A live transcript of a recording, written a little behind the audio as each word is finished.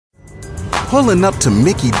Pulling up to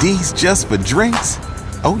Mickey D's just for drinks?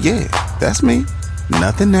 Oh yeah, that's me.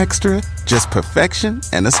 Nothing extra, just perfection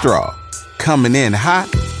and a straw. Coming in hot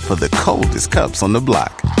for the coldest cups on the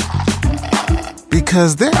block.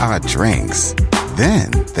 Because there are drinks.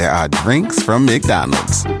 Then there are drinks from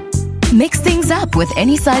McDonald's. Mix things up with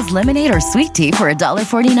any size lemonade or sweet tea for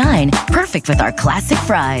 $1.49. Perfect with our classic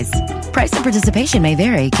fries. Price and participation may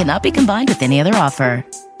vary. Cannot be combined with any other offer.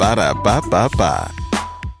 Ba-da-ba-ba-ba.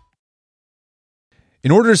 In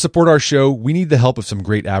order to support our show, we need the help of some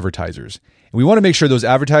great advertisers. And we want to make sure those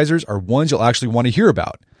advertisers are ones you'll actually want to hear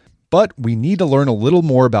about. But we need to learn a little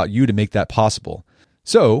more about you to make that possible.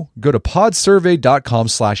 So go to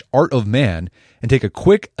podsurvey.com/artofman and take a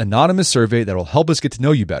quick anonymous survey that will help us get to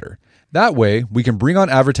know you better. That way, we can bring on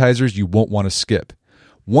advertisers you won't want to skip.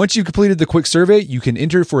 Once you've completed the quick survey, you can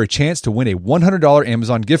enter for a chance to win a $100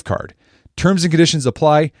 Amazon gift card. Terms and conditions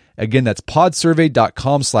apply. Again, that's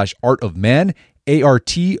podsurvey.com/artofman,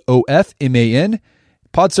 ARTOFMAN,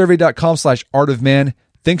 podsurvey.com/artofman.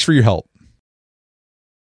 Thanks for your help.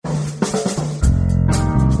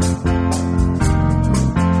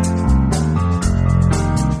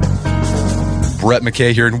 Brett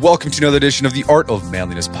McKay here, and welcome to another edition of the Art of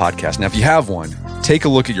Manliness podcast. Now, if you have one, take a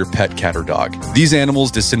look at your pet cat or dog. These animals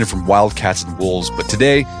descended from wild cats and wolves, but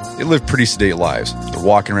today, they live pretty sedate lives. They're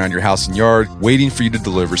walking around your house and yard, waiting for you to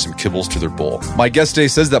deliver some kibbles to their bowl. My guest today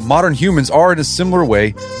says that modern humans are, in a similar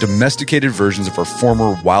way, domesticated versions of our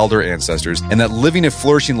former, wilder ancestors, and that living a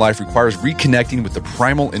flourishing life requires reconnecting with the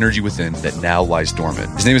primal energy within that now lies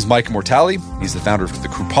dormant. His name is Mike Mortali. He's the founder of the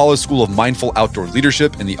Krupala School of Mindful Outdoor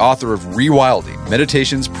Leadership and the author of Rewilding,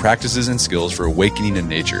 Meditations, Practices, and Skills for Awakening in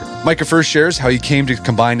Nature. Micah first shares how he came to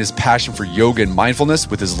combine his passion for yoga and mindfulness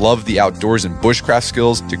with his love of the outdoors and bushcraft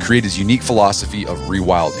skills to create his unique philosophy of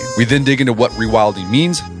rewilding. We then dig into what rewilding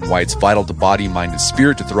means, why it's vital to body, mind, and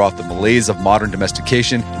spirit to throw off the malaise of modern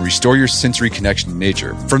domestication and restore your sensory connection to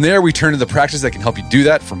nature. From there, we turn to the practice that can help you do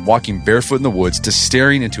that, from walking barefoot in the woods to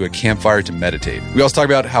staring into a campfire to meditate. We also talk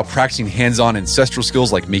about how practicing hands-on ancestral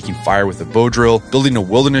skills like making fire with a bow drill, building a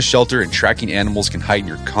wilderness shelter, and tracking animals can heighten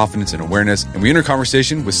your confidence and awareness. And we enter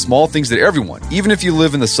conversation with small things that everyone, even if you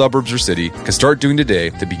live in the suburbs or city, can start doing today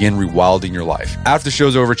to begin rewilding your life. After the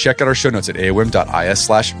show's over, check out our show notes at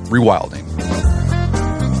aom.is/rewilding.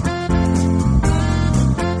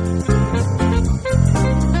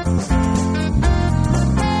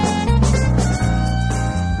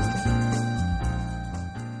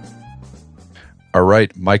 All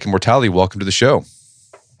right, Mike Mortali, welcome to the show.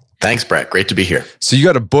 Thanks, Brett. Great to be here. So you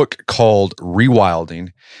got a book called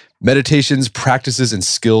Rewilding, Meditations, Practices, and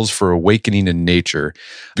Skills for Awakening in Nature.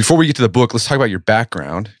 Before we get to the book, let's talk about your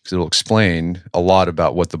background, because it'll explain a lot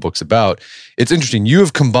about what the book's about. It's interesting. You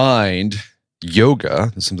have combined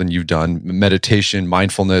yoga, something you've done, meditation,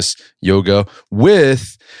 mindfulness, yoga,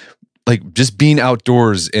 with like just being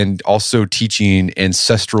outdoors and also teaching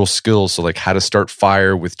ancestral skills. So like how to start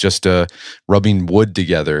fire with just rubbing wood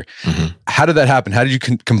together. Mm-hmm. How did that happen? How did you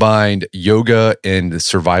combine yoga and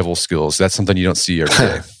survival skills? That's something you don't see every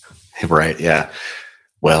day. Right. Yeah.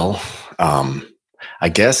 Well, I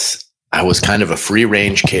guess I was kind of a free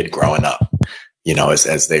range kid growing up,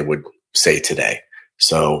 as they would say today.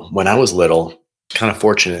 So when I was little, kind of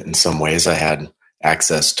fortunate in some ways, I had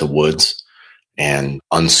access to woods and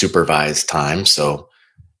unsupervised time. So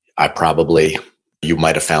you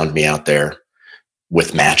might have found me out there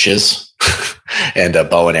with matches and a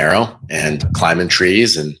bow and arrow and climbing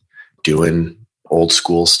trees and doing old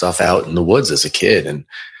school stuff out in the woods as a kid. And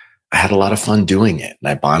I had a lot of fun doing it. And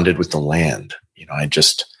I bonded with the land. I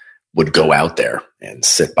just would go out there and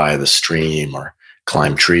sit by the stream or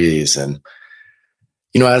climb trees. And,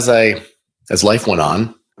 as life went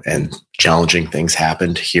on and challenging things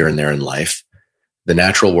happened here and there in life, the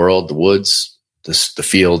natural world, the woods, the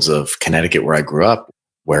fields of Connecticut where I grew up,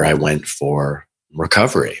 where I went for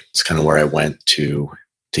recovery. It's kind of where I went to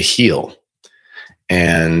heal.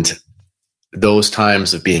 And those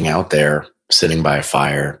times of being out there, sitting by a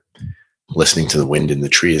fire, listening to the wind in the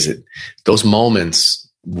trees, those moments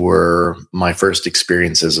were my first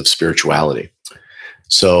experiences of spirituality.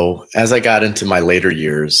 So as I got into my later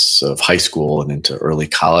years of high school and into early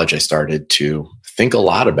college, I started to think a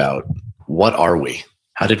lot about, what are we?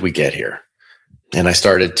 How did we get here? And I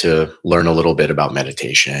started to learn a little bit about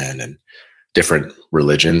meditation and different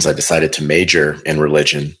religions. I decided to major in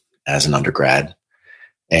religion as an undergrad.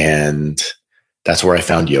 And that's where I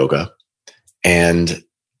found yoga. And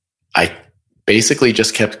I basically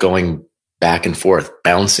just kept going back and forth,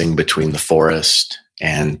 bouncing between the forest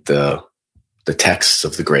and the texts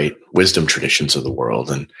of the great wisdom traditions of the world.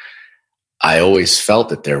 And I always felt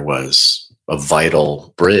that there was a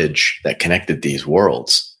vital bridge that connected these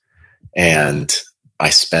worlds. And I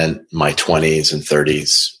spent my 20s and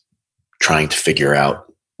 30s trying to figure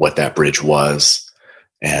out what that bridge was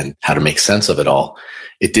and how to make sense of it all.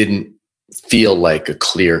 It didn't feel like a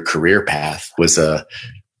clear career path. It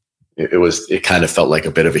kind of felt like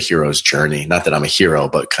a bit of a hero's journey. Not that I'm a hero,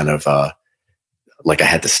 but kind of like I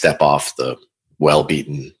had to step off the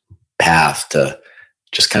well-beaten path to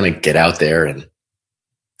just kind of get out there and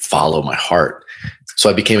follow my heart. So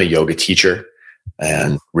I became a yoga teacher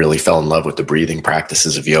and really fell in love with the breathing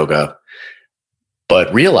practices of yoga,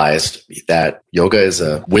 but realized that yoga is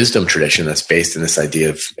a wisdom tradition that's based in this idea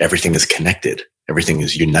of everything is connected, everything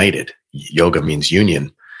is united. Yoga means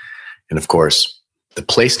union. And of course, the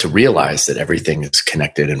place to realize that everything is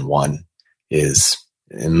connected and one is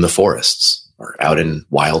in the forests or out in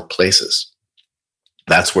wild places.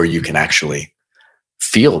 That's where you can actually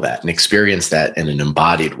feel that and experience that in an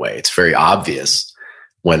embodied way. It's very obvious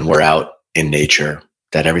when we're out in nature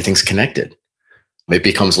that everything's connected. It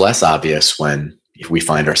becomes less obvious when we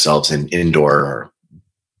find ourselves in indoor or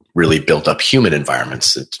really built up human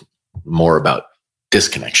environments. It's more about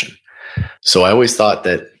disconnection. So I always thought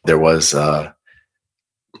that there was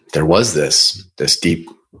this deep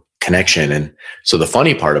connection. And so the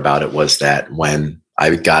funny part about it was that when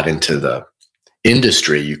I got into the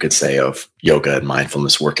industry, you could say, of yoga and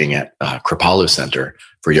mindfulness, working at Kripalu Center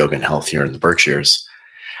for Yoga and Health here in the Berkshires,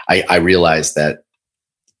 I realized that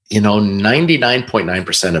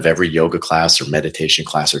 99.9% of every yoga class or meditation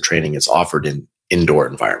class or training is offered in indoor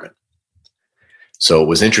environment. So it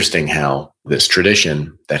was interesting how this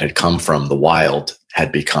tradition that had come from the wild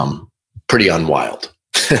had become pretty unwild.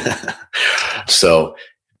 So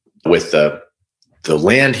with the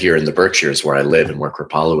land here in the Berkshires where I live and where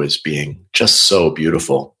Kripalu is being just so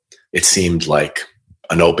beautiful, it seemed like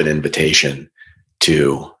an open invitation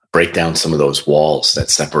to break down some of those walls that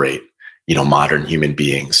separate, modern human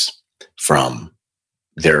beings from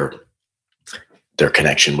their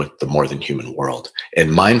connection with the more than human world.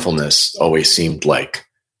 And mindfulness always seemed like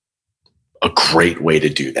a great way to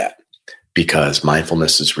do that, because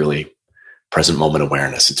mindfulness is really present moment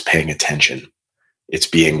awareness. It's paying attention. It's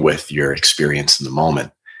being with your experience in the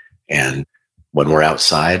moment. And when we're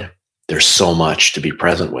outside, there's so much to be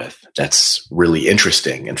present with that's really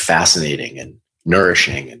interesting and fascinating and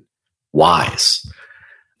nourishing and wise.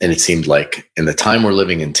 And it seemed like in the time we're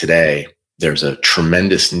living in today, there's a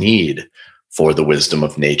tremendous need for the wisdom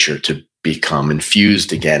of nature to become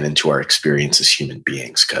infused again into our experience as human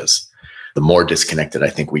beings, because the more disconnected I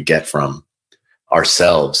think we get from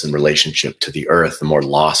ourselves in relationship to the earth, the more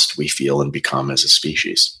lost we feel and become as a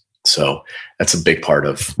species. So that's a big part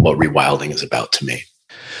of what rewilding is about to me.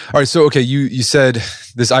 All right. So, okay, you said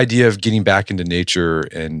this idea of getting back into nature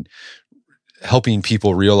and helping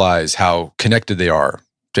people realize how connected they are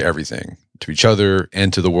to everything, to each other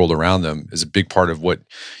and to the world around them, is a big part of what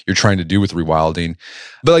you're trying to do with rewilding.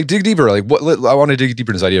 But dig deeper, I want to dig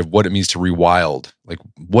deeper into this idea of what it means to rewild.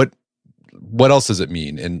 What else does it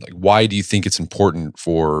mean? And why do you think it's important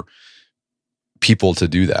for people to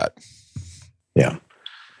do that? Yeah.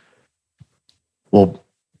 Well,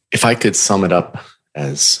 if I could sum it up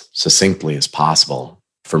as succinctly as possible,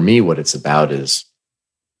 for me, what it's about is,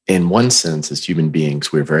 in one sense, as human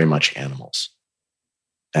beings, we're very much animals.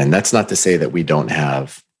 And that's not to say that we don't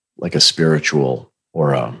have a spiritual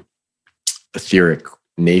or etheric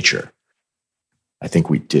nature. I think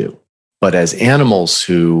we do. But as animals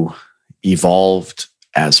who evolved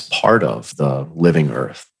as part of the living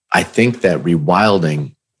earth, I think that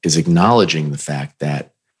rewilding is acknowledging the fact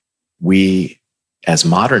that we, as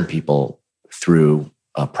modern people, through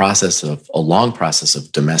a long process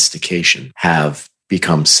of domestication, have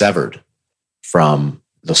become severed from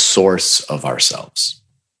the source of ourselves,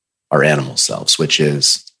 our animal selves, which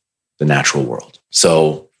is the natural world.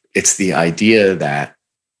 So it's the idea that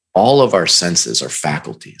all of our senses, our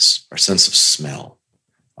faculties, our sense of smell,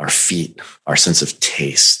 our feet, our sense of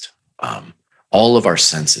taste, all of our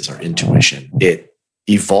senses, our intuition, it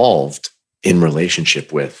evolved in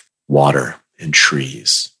relationship with water and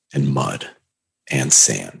trees and mud and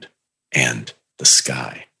sand and the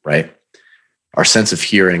sky, right? Our sense of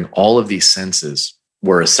hearing, all of these senses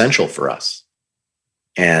were essential for us.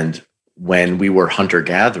 And when we were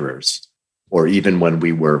hunter-gatherers, or even when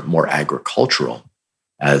we were more agricultural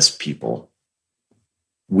as people,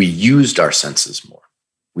 we used our senses more.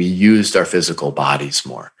 We used our physical bodies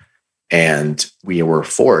more. And we were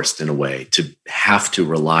forced, in a way, to have to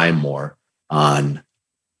rely more on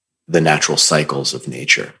the natural cycles of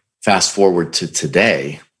nature. Fast forward to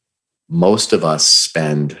today, most of us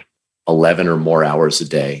spend 11 or more hours a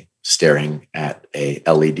day staring at a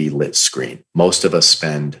LED lit screen. Most of us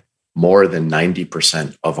spend more than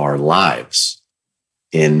 90% of our lives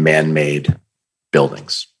in man-made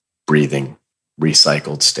buildings, breathing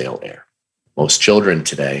recycled stale air. Most children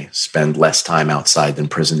today spend less time outside than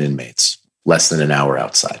prison inmates, less than an hour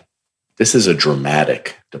outside. This is a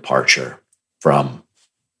dramatic departure from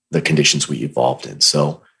the conditions we evolved in.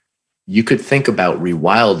 So you could think about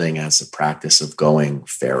rewilding as a practice of going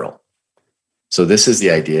feral. So this is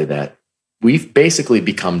the idea that we've basically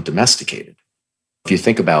become domesticated. If you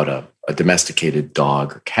think about a domesticated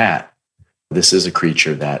dog or cat, this is a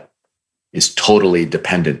creature that is totally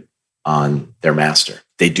dependent on their master.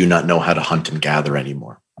 They do not know how to hunt and gather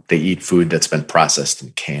anymore. They eat food that's been processed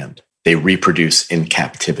and canned. They reproduce in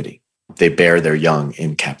captivity. They bear their young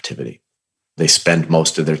in captivity. They spend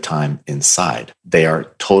most of their time inside. They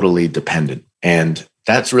are totally dependent. And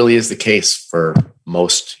that really is the case for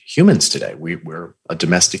most humans today. We're a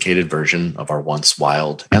domesticated version of our once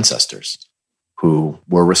wild ancestors who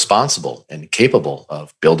were responsible and capable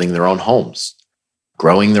of building their own homes,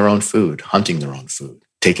 growing their own food, hunting their own food,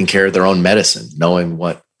 taking care of their own medicine, knowing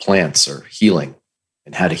what plants are healing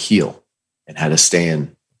and how to heal and how to stay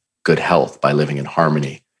in good health by living in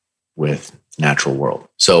harmony with the natural world.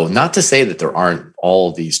 So not to say that there aren't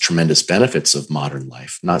all these tremendous benefits of modern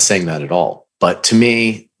life, not saying that at all. But to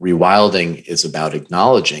me, rewilding is about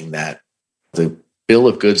acknowledging that the bill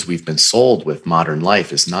of goods we've been sold with modern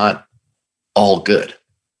life is not all good.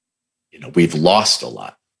 We've lost a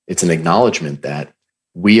lot. It's an acknowledgement that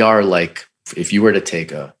we are like, if you were to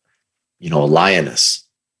take a lioness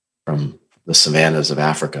from the savannas of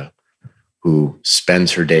Africa who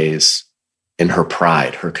spends her days in her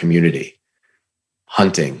pride, her community,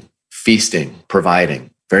 hunting, feasting,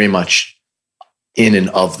 providing, very much in and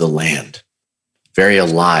of the land, very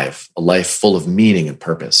alive, a life full of meaning and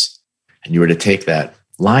purpose. And you were to take that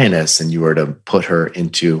lioness and you were to put her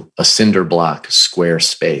into a cinder block square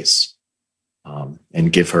space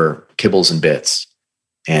and give her kibbles and bits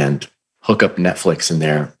and hook up Netflix in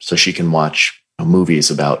there so she can watch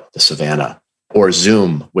movies about the savannah or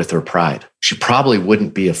Zoom with her pride. She probably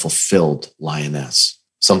wouldn't be a fulfilled lioness.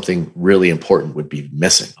 Something really important would be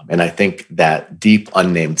missing. And I think that deep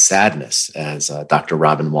unnamed sadness, as Dr.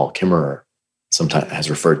 Robin Wall Kimmerer sometimes has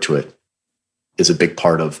referred to it, is a big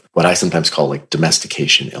part of what I sometimes call like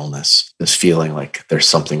domestication illness, this feeling like there's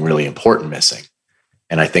something really important missing.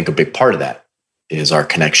 And I think a big part of that is our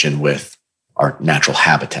connection with our natural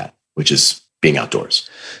habitat, which is being outdoors.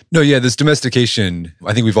 No, yeah, this domestication,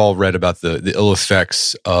 I think we've all read about the ill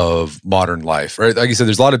effects of modern life, right? Like you said,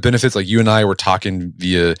 there's a lot of benefits. Like you and I were talking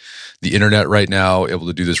via the internet right now, able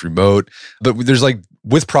to do this remote. But there's like,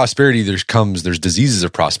 with prosperity, there's diseases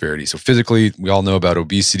of prosperity. So physically, we all know about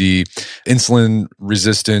obesity, insulin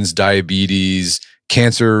resistance, diabetes,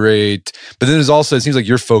 cancer rate. But then there's also, it seems like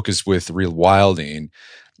you're focused with rewilding.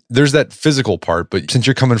 There's that physical part, but since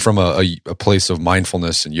you're coming from a place of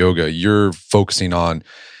mindfulness and yoga, you're focusing on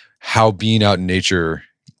how being out in nature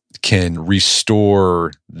can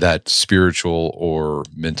restore that spiritual or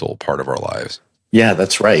mental part of our lives. Yeah,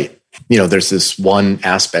 that's right. There's this one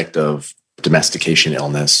aspect of domestication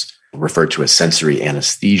illness referred to as sensory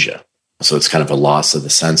anesthesia. So it's kind of a loss of the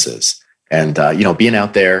senses. And, being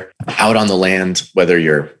out there, out on the land, whether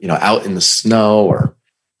you're, out in the snow or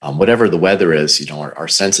whatever the weather is, our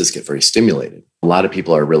senses get very stimulated. A lot of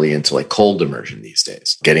people are really into like cold immersion these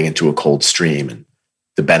days, getting into a cold stream and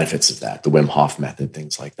the benefits of that, the Wim Hof method,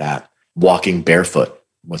 things like that. Walking barefoot,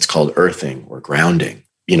 what's called earthing or grounding,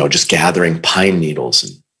 just gathering pine needles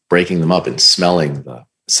and breaking them up and smelling the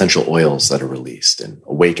essential oils that are released and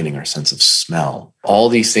awakening our sense of smell. All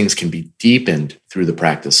these things can be deepened through the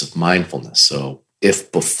practice of mindfulness. So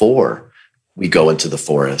if before we go into the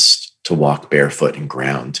forest to walk barefoot and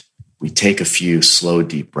ground, we take a few slow,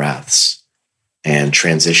 deep breaths and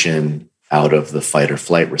transition out of the fight or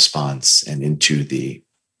flight response and into the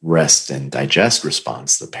rest and digest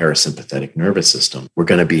response, the parasympathetic nervous system, we're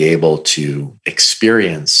going to be able to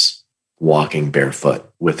experience walking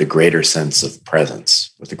barefoot with a greater sense of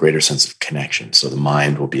presence, with a greater sense of connection. So the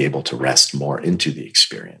mind will be able to rest more into the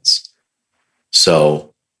experience.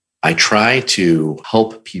 So I try to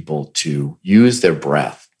help people to use their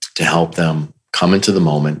breath to help them come into the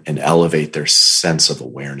moment and elevate their sense of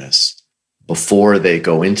awareness before they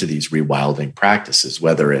go into these rewilding practices,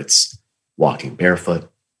 whether it's walking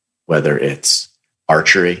barefoot, whether it's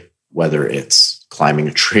archery, whether it's climbing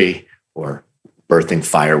a tree or birthing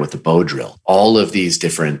fire with a bow drill. All of these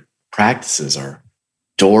different practices are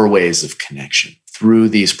doorways of connection. Through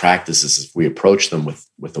these practices, if we approach them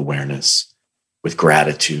with awareness, with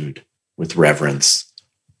gratitude, with reverence,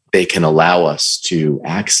 they can allow us to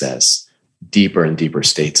access deeper and deeper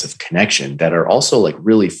states of connection that are also like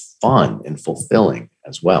really fun and fulfilling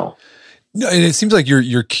as well. No, and it seems like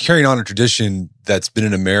you're carrying on a tradition that's been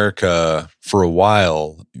in America for a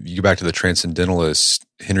while. You go back to the transcendentalists,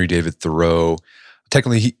 Henry David Thoreau.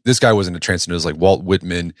 Technically, this guy wasn't a transcendentalist like Walt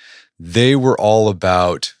Whitman. They were all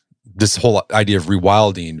about this whole idea of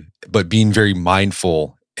rewilding, but being very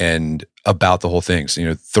mindful and about the whole thing.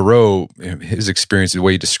 So, Thoreau, his experience, the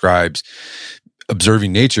way he describes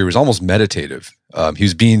observing nature was almost meditative. He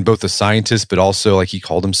was being both a scientist, but also like he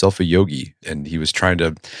called himself a yogi, and he was trying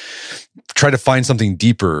to find something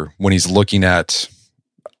deeper when he's looking at,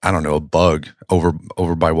 I don't know, a bug over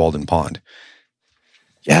by Walden Pond.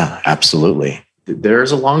 Yeah, absolutely.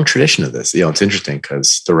 There's a long tradition of this. It's interesting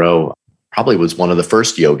because Thoreau probably was one of the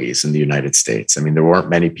first yogis in the United States. I mean, there weren't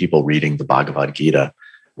many people reading the Bhagavad Gita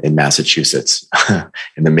in Massachusetts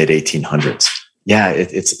in the mid 1800s. Yeah,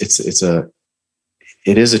 it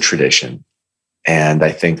is a tradition. And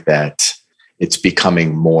I think that it's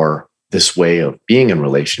becoming more this way of being in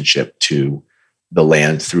relationship to the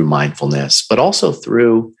land through mindfulness, but also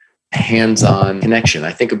through hands-on connection.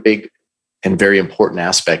 I think a big and very important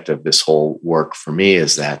aspect of this whole work for me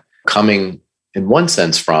is that coming in one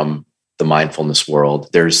sense from the mindfulness world,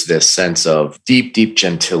 there's this sense of deep, deep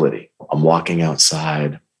gentility. I'm walking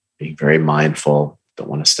outside, being very mindful, don't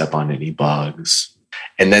want to step on any bugs.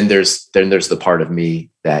 And then there's the part of me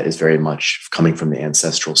that is very much coming from the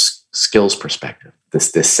ancestral skills perspective,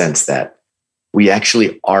 this sense that we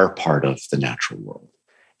actually are part of the natural world.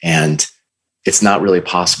 And it's not really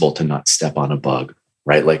possible to not step on a bug,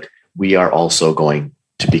 right? Like we are also going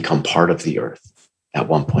to become part of the earth at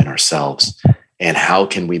one point ourselves. And how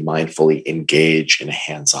can we mindfully engage in a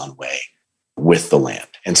hands-on way with the land?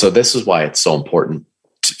 And so this is why it's so important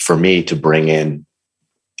for me to bring in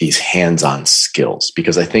these hands-on skills,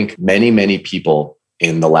 because I think many, many people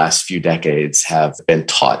in the last few decades have been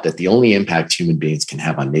taught that the only impact human beings can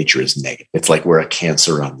have on nature is negative. It's like we're a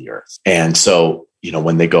cancer on the earth. And so,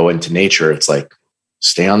 when they go into nature, it's like,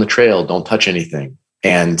 stay on the trail, don't touch anything.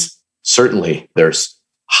 And certainly there's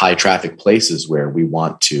high traffic places where we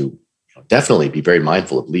want to definitely be very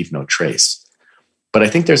mindful of leave no trace. But I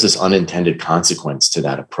think there's this unintended consequence to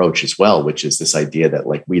that approach as well, which is this idea that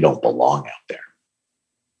like we don't belong out there.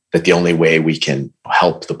 That the only way we can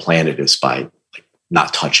help the planet is by like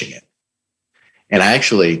not touching it. And I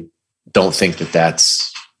actually don't think that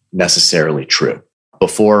that's necessarily true.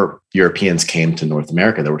 Before Europeans came to North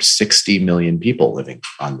America, there were 60 million people living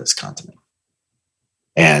on this continent.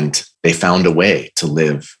 And they found a way to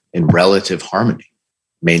live in relative harmony,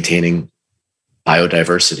 maintaining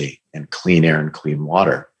biodiversity and clean air and clean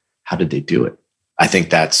water. How did they do it? I think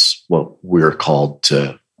that's what we're called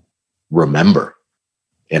to remember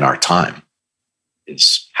in our time,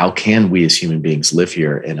 is how can we as human beings live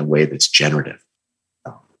here in a way that's generative,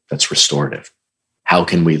 that's restorative? How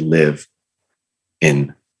can we live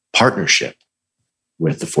in partnership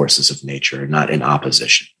with the forces of nature, not in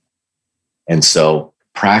opposition? And so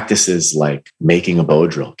practices like making a bow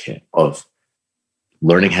drill kit, of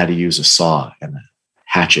learning how to use a saw and a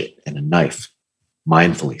hatchet and a knife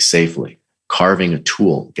mindfully, safely, carving a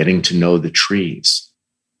tool, getting to know the trees,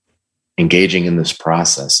 engaging in this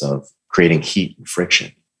process of creating heat and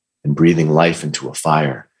friction and breathing life into a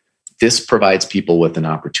fire. This provides people with an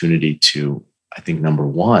opportunity to, I think, number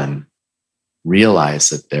one, realize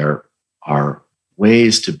that there are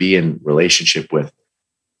ways to be in relationship with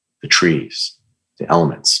the trees, the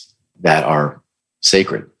elements that are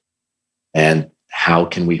sacred. And how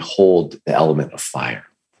can we hold the element of fire,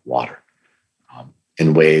 water,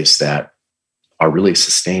 in ways that are really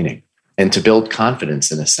sustaining? And to build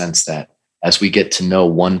confidence in a sense that as we get to know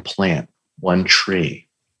one plant, one tree,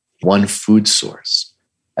 one food source,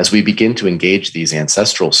 as we begin to engage these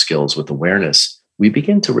ancestral skills with awareness, we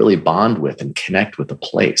begin to really bond with and connect with a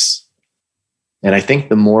place. And I think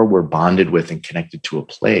the more we're bonded with and connected to a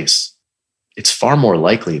place, it's far more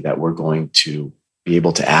likely that we're going to be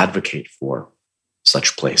able to advocate for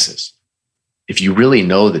such places. If you really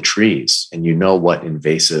know the trees and you know what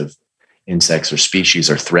invasive insects or species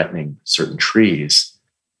are threatening certain trees,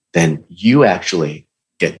 then you actually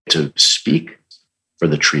get to speak for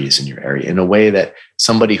the trees in your area in a way that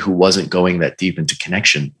somebody who wasn't going that deep into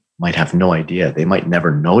connection might have no idea. They might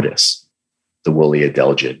never notice the woolly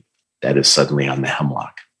adelgid that is suddenly on the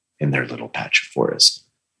hemlock in their little patch of forest.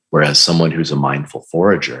 Whereas someone who's a mindful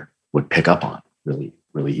forager would pick up on really,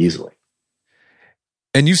 really easily.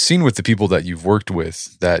 And you've seen with the people that you've worked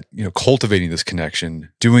with that, cultivating this connection,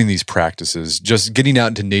 doing these practices, just getting out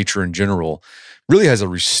into nature in general really has a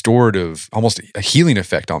restorative, almost a healing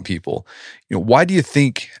effect on people. Why do you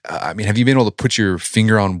think, have you been able to put your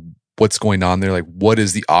finger on what's going on there? Like, what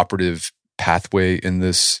is the operative pathway in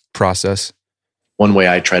this process? One way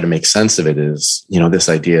I try to make sense of it is, this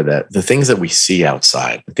idea that the things that we see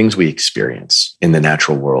outside, the things we experience in the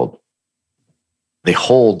natural world, they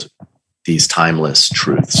hold these timeless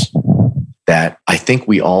truths that I think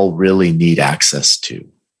we all really need access to,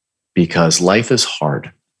 because life is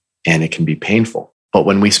hard and it can be painful. But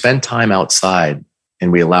when we spend time outside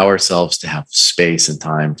and we allow ourselves to have space and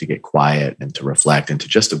time to get quiet and to reflect and to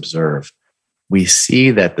just observe, we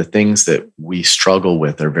see that the things that we struggle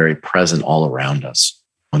with are very present all around us.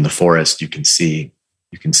 In the forest, you can see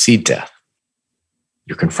death.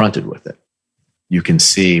 You're confronted with it. You can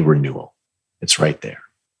see renewal. It's right there.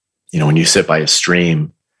 When you sit by a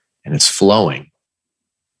stream and it's flowing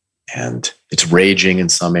and it's raging in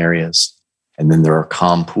some areas, and then there are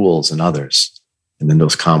calm pools in others, and then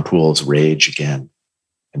those calm pools rage again,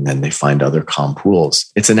 and then they find other calm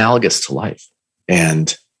pools. It's analogous to life.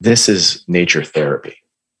 And this is nature therapy.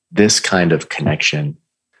 This kind of connection,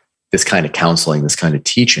 this kind of counseling, this kind of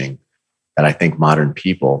teaching that I think modern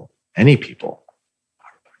people, any people,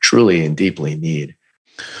 truly and deeply need.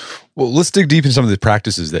 Well, let's dig deep into some of the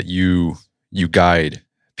practices that you guide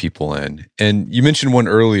people in. And you mentioned one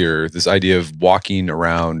earlier, this idea of walking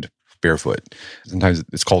around barefoot. Sometimes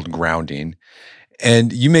it's called grounding.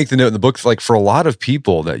 And you make the note in the book, like for a lot of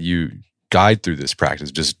people that you guide through this practice,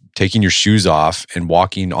 just taking your shoes off and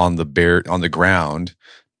walking on the ground,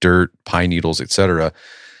 dirt, pine needles, etc.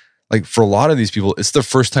 Like for a lot of these people, it's the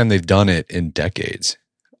first time they've done it in decades.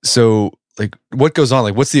 So like what goes on?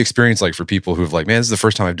 Like what's the experience like for people who have like, man, this is the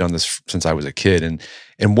first time I've done this since I was a kid.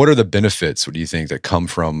 And what are the benefits, what do you think, that come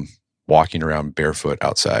from walking around barefoot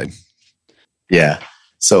outside? Yeah.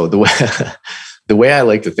 So the way I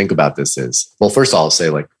like to think about this is, well, first of all, I'll say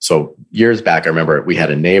so years back, I remember we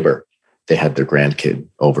had a neighbor. They had their grandkid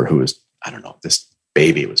over who was, I don't know, this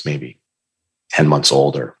baby was maybe 10 months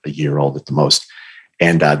old or a year old at the most.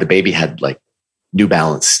 And the baby had like New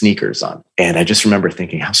Balance sneakers on. And I just remember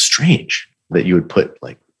thinking how strange that you would put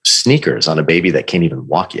like sneakers on a baby that can't even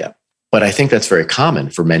walk yet. But I think that's very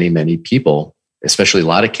common for many, many people, especially a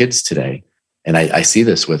lot of kids today. And I see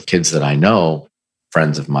this with kids that I know,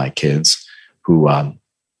 friends of my kids who,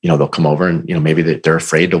 they'll come over and, maybe they're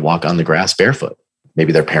afraid to walk on the grass barefoot.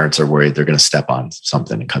 Maybe their parents are worried they're going to step on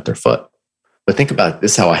something and cut their foot. But think about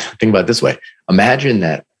this, how I think about it this way. Imagine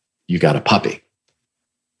that you got a puppy.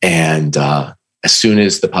 And as soon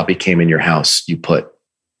as the puppy came in your house, you put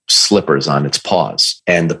slippers on its paws.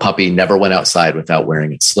 And the puppy never went outside without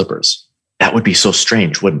wearing its slippers. That would be so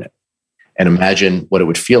strange, wouldn't it? And imagine what it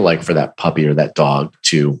would feel like for that puppy or that dog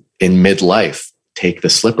to, in midlife, take the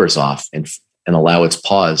slippers off and allow its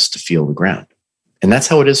paws to feel the ground. And that's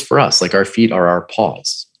how it is for us. Like our feet are our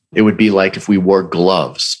paws. It would be like if we wore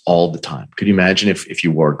gloves all the time. Could you imagine if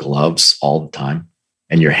you wore gloves all the time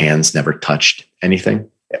and your hands never touched anything?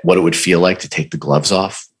 What it would feel like to take the gloves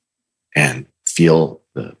off and feel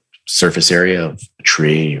the surface area of a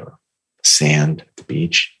tree or sand at the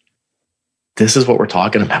beach. This is what we're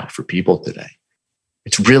talking about for people today.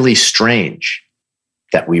 It's really strange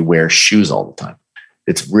that we wear shoes all the time.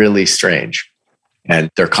 It's really strange.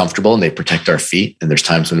 And they're comfortable and they protect our feet. And there's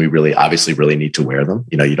times when we really need to wear them.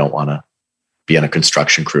 You don't want to be on a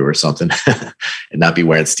construction crew or something and not be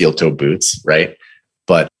wearing steel-toe boots, right?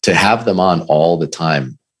 But to have them on all the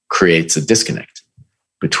time creates a disconnect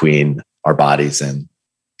between our bodies and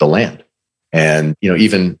the land. And,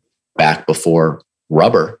 even back before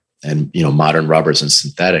rubber and, modern rubbers and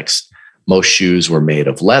synthetics, most shoes were made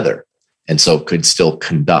of leather and so could still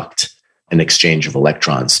conduct an exchange of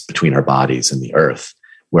electrons between our bodies and the earth.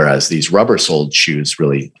 Whereas these rubber-soled shoes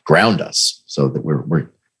really ground us so that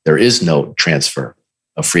there is no transfer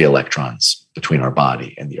of free electrons between our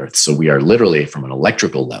body and the earth. So we are literally, from an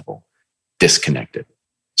electrical level, disconnected.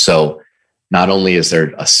 So not only is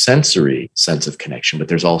there a sensory sense of connection, but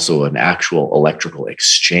there's also an actual electrical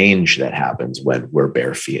exchange that happens when we're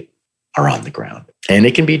bare feet are on the ground. And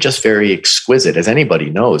it can be just very exquisite. As anybody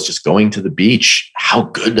knows, just going to the beach, how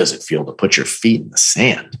good does it feel to put your feet in the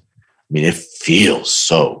sand? I mean, it feels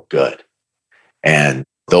so good. And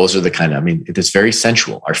those are the kind of, it's very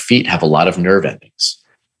sensual. Our feet have a lot of nerve endings.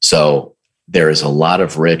 So there is a lot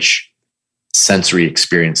of rich sensory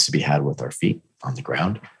experience to be had with our feet on the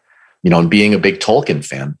ground. And being a big Tolkien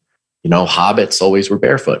fan, hobbits always were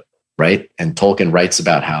barefoot, right? And Tolkien writes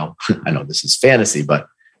about how, I know this is fantasy, but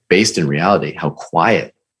based in reality, how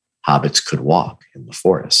quiet hobbits could walk in the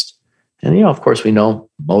forest. And, of course, we know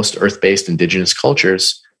most earth-based indigenous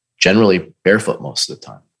cultures generally barefoot most of the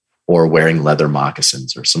time, or wearing leather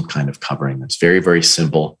moccasins or some kind of covering that's very, very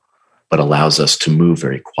simple, but allows us to move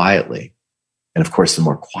very quietly. And of course, the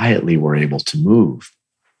more quietly we're able to move,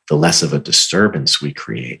 the less of a disturbance we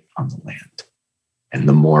create on the land. And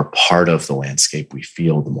the more part of the landscape we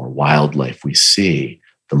feel, the more wildlife we see,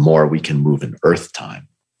 the more we can move in earth time,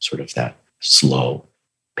 sort of that slow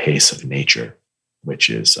pace of nature, which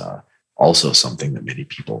is also something that many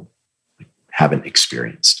people haven't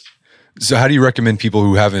experienced. So how do you recommend people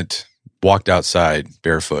who haven't walked outside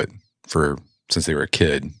barefoot since they were a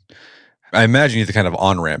kid? I imagine you have to kind of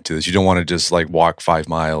on-ramp to this. You don't want to just like walk 5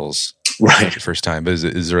 miles right the first time, but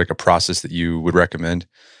is there like a process that you would recommend?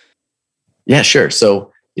 Yeah, sure.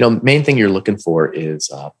 So, main thing you're looking for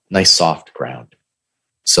is nice soft ground.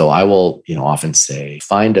 So I will, often say,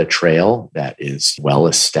 find a trail that is well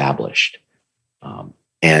established.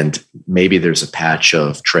 And maybe there's a patch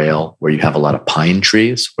of trail where you have a lot of pine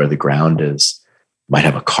trees, where the ground might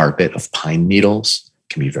have a carpet of pine needles,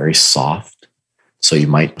 can be very soft. So you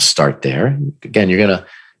might start there. Again, you're going to,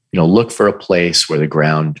 look for a place where the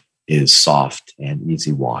ground is soft and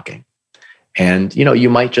easy walking. And, you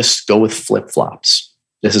might just go with flip-flops.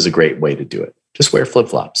 This is a great way to do it. Just wear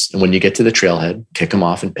flip-flops. And when you get to the trailhead, kick them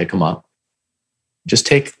off and pick them up. Just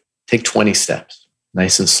take 20 steps,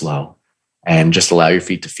 nice and slow, and just allow your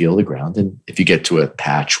feet to feel the ground. And if you get to a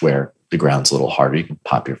patch where the ground's a little harder, you can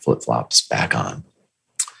pop your flip-flops back on.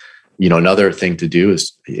 Another thing to do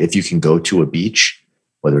is if you can go to a beach,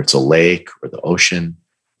 whether it's a lake or the ocean,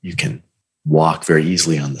 you can walk very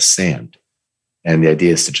easily on the sand. And the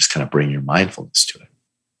idea is to just kind of bring your mindfulness to it.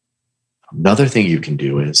 Another thing you can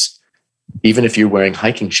do is, even if you're wearing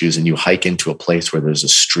hiking shoes and you hike into a place where there's a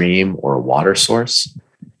stream or a water source,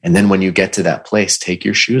 and then when you get to that place, take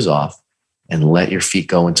your shoes off and let your feet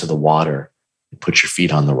go into the water and put your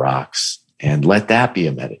feet on the rocks and let that be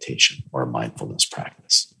a meditation or a mindfulness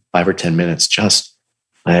practice. 5 or 10 minutes, just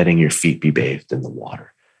letting your feet be bathed in the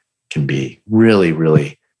water can be really,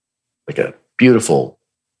 really like a beautiful,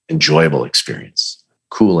 enjoyable experience,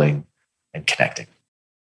 cooling and connecting.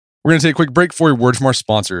 We're going to take a quick break for a word from our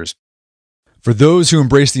sponsors. For those who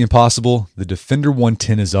embrace the impossible, the Defender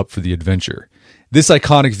 110 is up for the adventure. This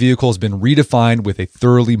iconic vehicle has been redefined with a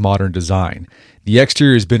thoroughly modern design. The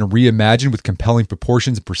exterior has been reimagined with compelling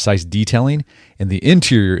proportions and precise detailing, and the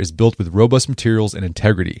interior is built with robust materials and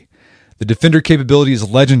integrity. The Defender capability is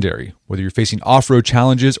legendary, whether you're facing off-road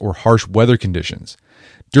challenges or harsh weather conditions.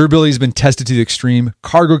 Durability has been tested to the extreme,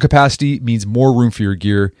 cargo capacity means more room for your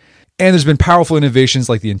gear, and there's been powerful innovations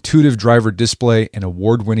like the intuitive driver display and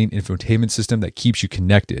award-winning infotainment system that keeps you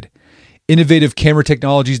connected. Innovative camera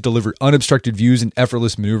technologies deliver unobstructed views and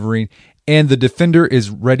effortless maneuvering, and the Defender is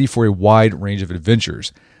ready for a wide range of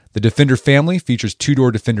adventures. The Defender family features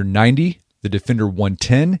two-door Defender 90, the Defender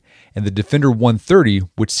 110, and the Defender 130,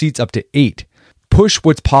 which seats up to 8. Push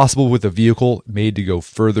what's possible with a vehicle made to go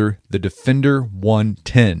further, the Defender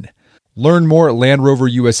 110. Learn more at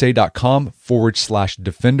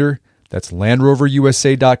LandRoverUSA.com/Defender. That's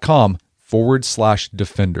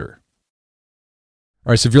LandRoverUSA.com/Defender. All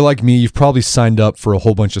right, so if you're like me, you've probably signed up for a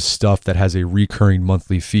whole bunch of stuff that has a recurring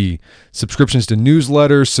monthly fee. Subscriptions to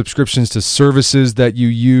newsletters, subscriptions to services that you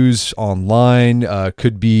use online,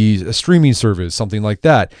 could be a streaming service, something like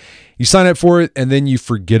that. You sign up for it and then you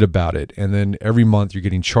forget about it. And then every month you're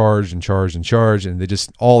getting charged and charged and charged, and they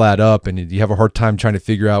just all add up, and you have a hard time trying to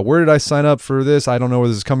figure out, where did I sign up for this? I don't know where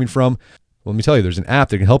this is coming from. Well, let me tell you, there's an app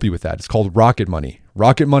that can help you with that. It's called Rocket Money.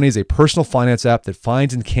 Rocket Money is a personal finance app that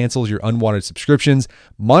finds and cancels your unwanted subscriptions,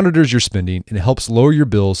 monitors your spending, and helps lower your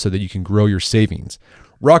bills so that you can grow your savings.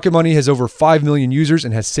 Rocket Money has over 5 million users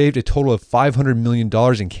and has saved a total of $500 million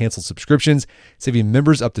in canceled subscriptions, saving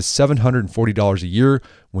members up to $740 a year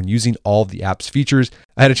when using all of the app's features.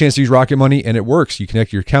 I had a chance to use Rocket Money, and it works. You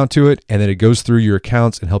connect your account to it, and then it goes through your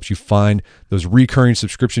accounts and helps you find those recurring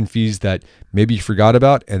subscription fees that maybe you forgot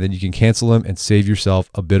about, and then you can cancel them and save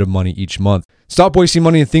yourself a bit of money each month. Stop wasting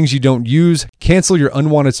money on things you don't use. Cancel your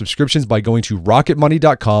unwanted subscriptions by going to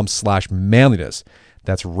rocketmoney.com/manliness.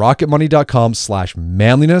 That's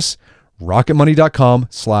rocketmoney.com/manliness,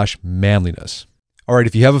 rocketmoney.com/manliness. All right,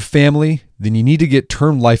 if you have a family, then you need to get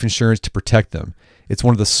term life insurance to protect them. It's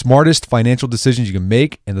one of the smartest financial decisions you can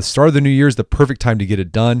make, and the start of the new year is the perfect time to get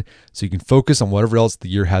it done so you can focus on whatever else the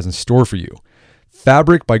year has in store for you.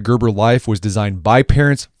 Fabric by Gerber Life was designed by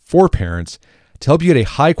parents for parents to help you get a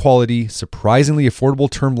high-quality, surprisingly affordable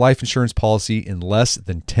term life insurance policy in less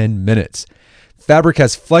than 10 minutes. Fabric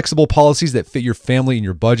has flexible policies that fit your family and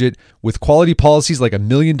your budget, with quality policies like $1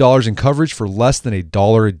 million in coverage for less than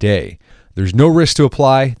 $1 a day. There's no risk to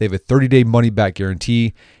apply. They have a 30-day money-back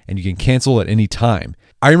guarantee, and you can cancel at any time.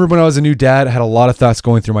 I remember when I was a new dad, I had a lot of thoughts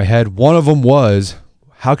going through my head. One of them was,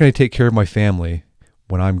 how can I take care of my family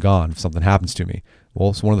when I'm gone if something happens to me?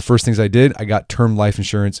 Well, so one of the first things I did, I got term life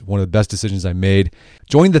insurance, one of the best decisions I made.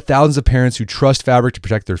 Join the thousands of parents who trust Fabric to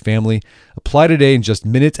protect their family. Apply today in just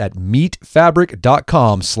minutes at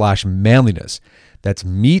meetfabric.com/manliness. That's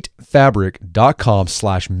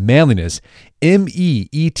meetfabric.com/manliness.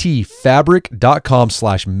 MEET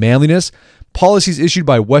fabric.com/manliness. Policies issued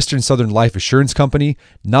by Western Southern Life Assurance Company,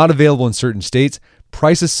 not available in certain states.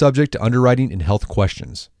 Prices subject to underwriting and health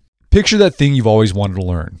questions. Picture that thing you've always wanted to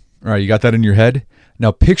learn. All right, you got that in your head?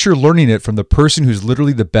 Now picture learning it from the person who's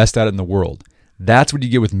literally the best at it in the world. That's what you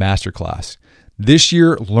get with Masterclass. This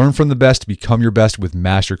year, learn from the best to become your best with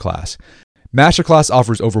Masterclass. Masterclass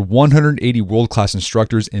offers over 180 world-class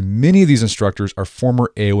instructors, and many of these instructors are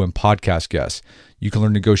former AOM podcast guests. You can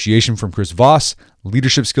learn negotiation from Chris Voss,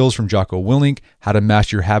 leadership skills from Jocko Willink, how to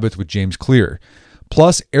master your habits with James Clear.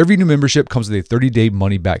 Plus, every new membership comes with a 30-day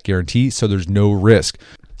money-back guarantee, so there's no risk.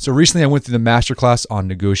 So recently I went through the masterclass on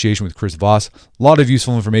negotiation with Chris Voss. A lot of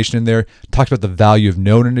useful information in there. Talked about the value of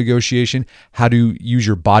knowing a negotiation, how to use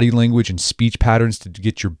your body language and speech patterns to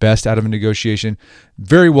get your best out of a negotiation.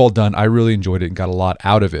 Very well done. I really enjoyed it and got a lot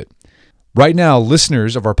out of it. Right now,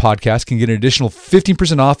 listeners of our podcast can get an additional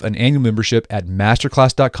 15% off an annual membership at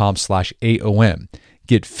masterclass.com/AOM.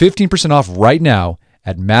 Get 15% off right now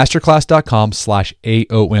at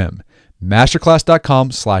masterclass.com/AOM.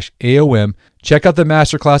 masterclass.com/AOM. Check out the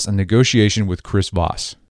masterclass on negotiation with Chris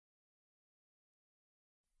Voss.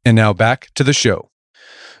 And now back to the show.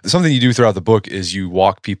 Something you do throughout the book is you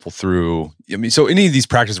walk people through. So any of these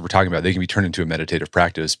practices we're talking about, they can be turned into a meditative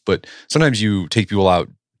practice, but sometimes you take people out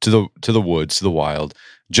to the woods, to the wild,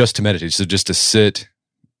 just to meditate. So just to sit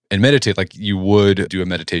and meditate like you would do a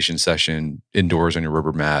meditation session indoors on your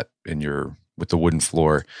rubber mat with the wooden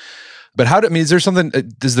floor. But is there something,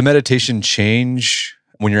 does the meditation change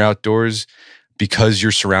when you're outdoors because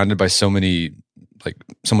you're surrounded by so much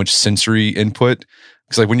sensory input?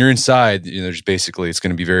 Because like when you're inside, there's basically, it's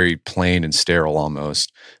going to be very plain and sterile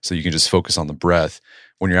almost. So you can just focus on the breath.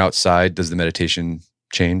 When you're outside, does the meditation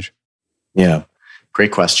change? Yeah,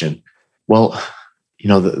 great question. Well,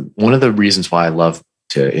 one of the reasons why I love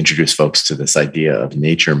to introduce folks to this idea of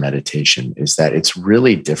nature meditation is that it's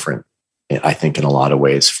really different, I think, in a lot of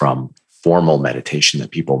ways from formal meditation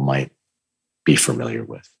that people might be familiar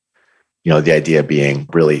with. The idea being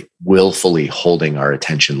really willfully holding our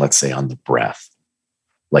attention, let's say, on the breath,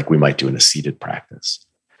 like we might do in a seated practice,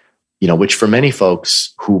 which for many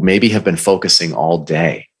folks who maybe have been focusing all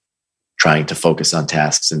day, trying to focus on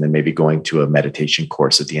tasks, and then maybe going to a meditation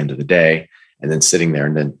course at the end of the day, and then sitting there,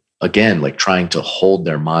 and then again, like trying to hold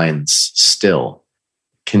their minds still,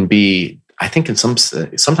 can be, I think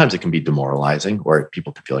sometimes it can be demoralizing, or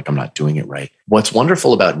people can feel like I'm not doing it right. What's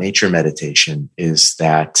wonderful about nature meditation is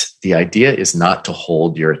that the idea is not to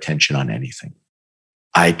hold your attention on anything.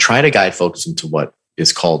 I try to guide folks into what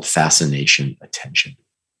is called fascination attention.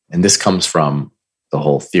 And this comes from the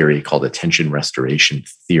whole theory called attention restoration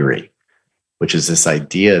theory, which is this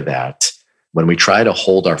idea that when we try to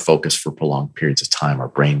hold our focus for prolonged periods of time, our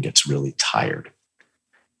brain gets really tired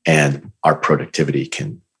and our productivity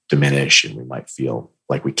can diminish, and we might feel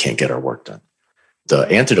like we can't get our work done. The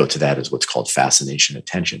antidote to that is what's called fascination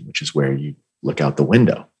attention, which is where you look out the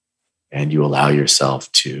window and you allow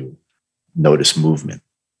yourself to notice movement,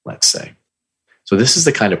 let's say. So this is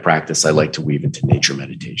the kind of practice I like to weave into nature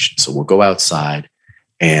meditation. So we'll go outside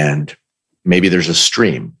and maybe there's a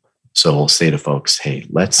stream. So we'll say to folks, hey,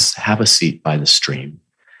 let's have a seat by the stream.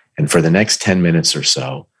 And for the next 10 minutes or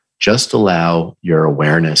so, just allow your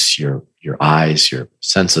awareness, your eyes, your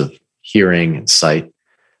sense of hearing and sight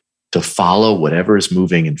to follow whatever is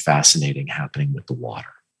moving and fascinating happening with the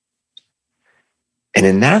water. And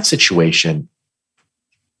in that situation,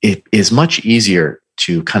 it is much easier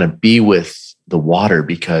to kind of be with the water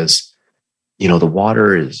because, the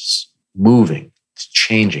water is moving, it's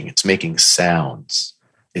changing, it's making sounds,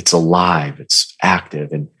 it's alive, it's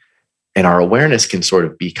active. And our awareness can sort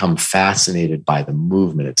of become fascinated by the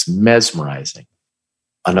movement. It's mesmerizing.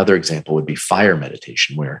 Another example would be fire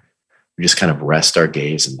meditation, where we just kind of rest our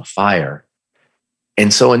gaze in the fire.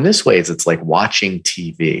 And so in this way, it's like watching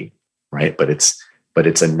TV, right? But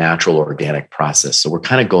it's a natural, organic process. So we're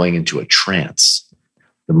kind of going into a trance.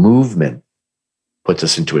 The movement puts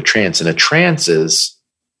us into a trance. And a trance is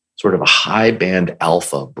sort of a high band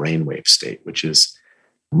alpha brainwave state, which is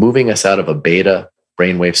moving us out of a beta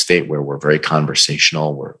brainwave state where we're very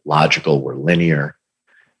conversational, we're logical, we're linear,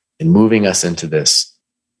 and moving us into this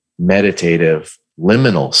meditative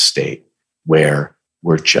liminal state where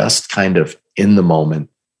we're just kind of in the moment,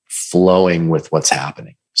 flowing with what's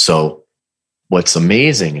happening. So what's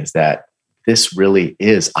amazing is that this really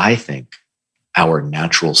is, I think, our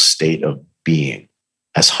natural state of being.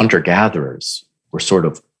 As hunter-gatherers, we're sort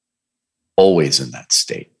of always in that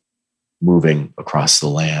state, moving across the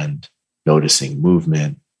land, noticing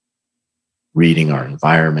movement, reading our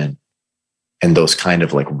environment. And those kind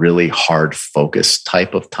of like really hard focus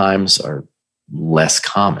type of times are less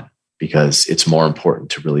common because it's more important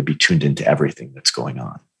to really be tuned into everything that's going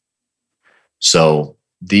on. So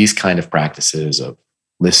these kind of practices of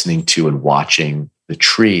listening to and watching the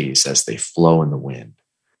trees as they flow in the wind,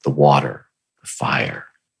 the water, the fire,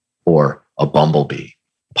 or a bumblebee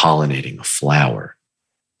pollinating a flower,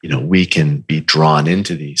 we can be drawn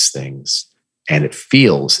into these things, and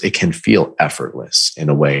it can feel effortless in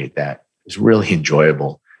a way that is really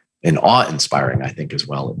enjoyable and awe-inspiring, I think, as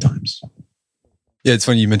well at times. Yeah, it's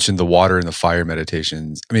funny you mentioned the water and the fire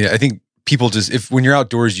meditations. I mean, I think people when you're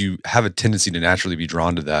outdoors, you have a tendency to naturally be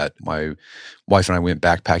drawn to that. My wife and I went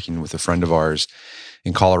backpacking with a friend of ours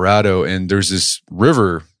in Colorado, and there's this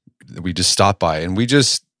river that we just stopped by, and we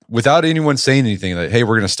just, without anyone saying anything, like, hey,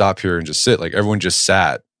 we're going to stop here and just sit, like everyone just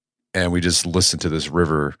sat, and we just listened to this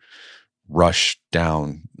river rush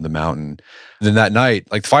down the mountain. And then that night,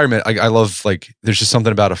 like firemen, I love, like, there's just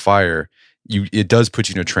something about a fire. It does put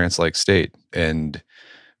you in a trance-like state. And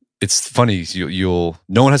it's funny,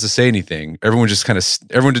 no one has to say anything. Everyone just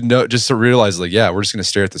to realize, like, yeah, we're just going to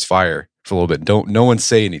stare at this fire for a little bit. No one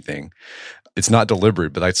say anything. It's not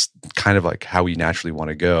deliberate, but that's kind of like how we naturally want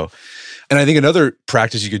to go. And I think another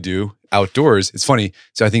practice you could do outdoors, it's funny.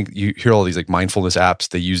 So I think you hear all these like mindfulness apps,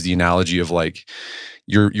 they use the analogy of like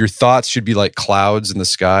your thoughts should be like clouds in the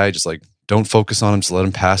sky, just like don't focus on them, just let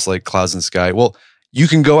them pass like clouds in the sky. Well, you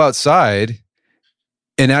can go outside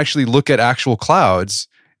and actually look at actual clouds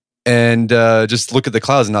and just look at the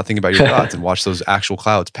clouds and not think about your thoughts and watch those actual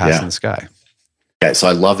clouds pass in the sky. Yeah, so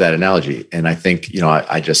I love that analogy. And I think,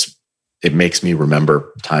 it makes me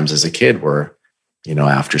remember times as a kid where,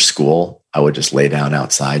 after school, I would just lay down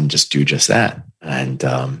outside and just do just that. And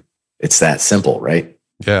it's that simple, right?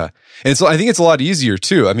 Yeah. And so I think it's a lot easier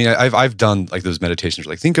too. I mean, I've done like those meditations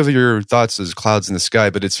where like, think of your thoughts as clouds in the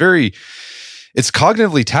sky, but it's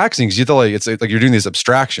cognitively taxing because you feel like it's like you're doing this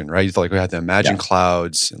abstraction, right? You feel like we have to imagine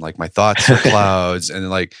clouds and like my thoughts are clouds and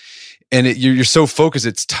like, and you're so focused.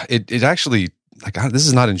 It actually like, God, this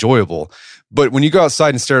is not enjoyable. But when you go outside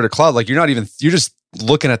and stare at a cloud, like you're just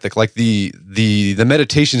looking at the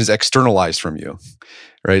meditation is externalized from you,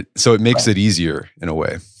 right? So it makes it easier in a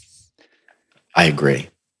way. I agree.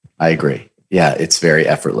 Yeah, it's very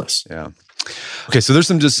effortless. Yeah. Okay, so there's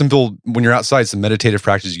some just simple, when you're outside, some meditative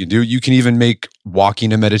practice you can do. You can even make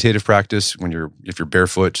walking a meditative practice if you're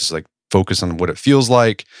barefoot, just like focus on what it feels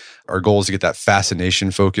like. Our goal is to get that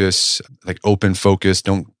fascination focus, like open focus.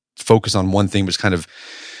 Don't focus on one thing, but just kind of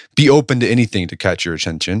be open to anything to catch your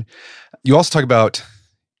attention. You also talk about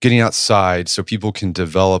getting outside so people can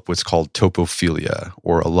develop what's called topophilia,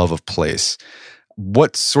 or a love of place.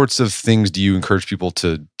 What sorts of things do you encourage people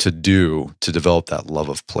to do to develop that love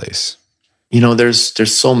of place?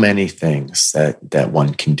 There's so many things that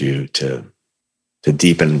one can do to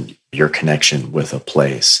deepen your connection with a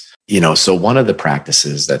place. So one of the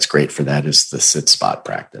practices that's great for that is the sit spot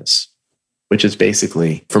practice, which is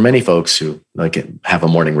basically for many folks who like have a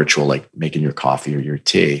morning ritual, like making your coffee or your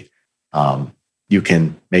tea. You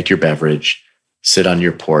can make your beverage, sit on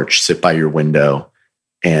your porch, sit by your window,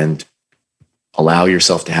 and allow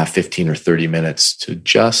yourself to have 15 or 30 minutes to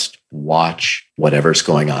just watch whatever's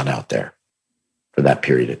going on out there for that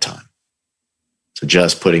period of time. So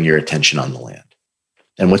just putting your attention on the land.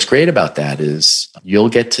 And what's great about that is you'll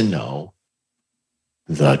get to know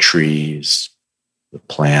the trees, the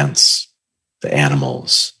plants, the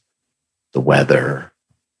animals, the weather,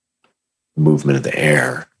 the movement of the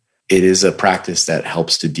air. It is a practice that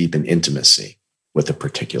helps to deepen intimacy with a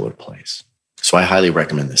particular place. So I highly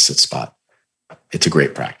recommend this sit spot. It's a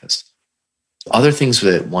great practice. Other things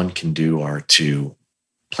that one can do are to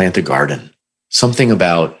plant a garden. Something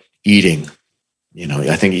about eating.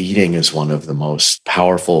 I think eating is one of the most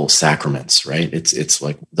powerful sacraments, right? It's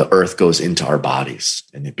like the earth goes into our bodies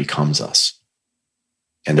and it becomes us.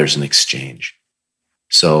 And there's an exchange.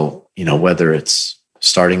 So, whether it's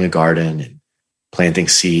starting a garden and planting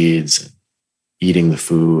seeds and eating the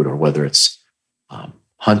food, or whether it's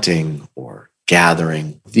hunting or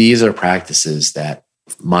gathering, these are practices that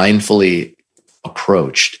mindfully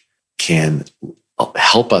approached can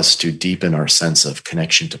help us to deepen our sense of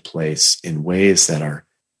connection to place in ways that are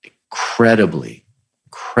incredibly,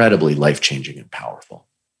 incredibly life-changing and powerful.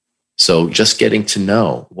 So just getting to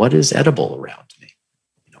know what is edible around me.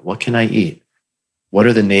 What can I eat? What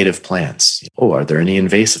are the native plants? Oh, are there any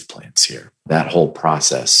invasive plants here? That whole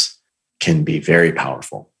process can be very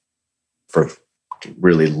powerful for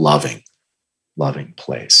really loving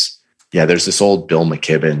place. Yeah, there's this old Bill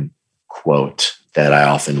McKibben quote that I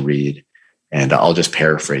often read, and I'll just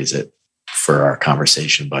paraphrase it for our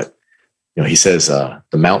conversation. But he says, the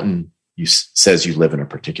mountain says you live in a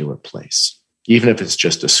particular place, even if it's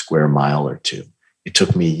just a square mile or two. It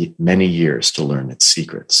took me many years to learn its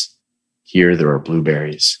secrets. Here there are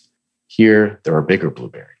blueberries. Here there are bigger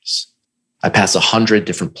blueberries. I pass 100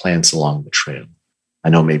 different plants along the trail. I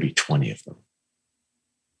know maybe 20 of them.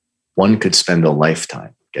 One could spend a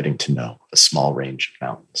lifetime getting to know a small range of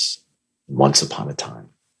mountains. Once upon a time,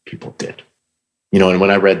 people did. And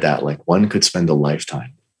when I read that, like, one could spend a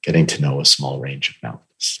lifetime getting to know a small range of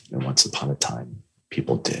mountains. And once upon a time,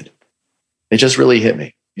 people did. It just really hit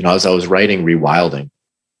me. As I was writing Rewilding,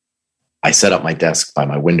 I set up my desk by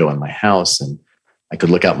my window in my house, and I could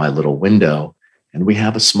look out my little window, and we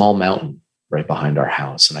have a small mountain right behind our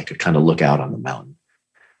house, and I could kind of look out on the mountain.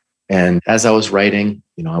 And as I was writing,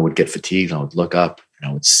 I would get fatigued, and I would look up, and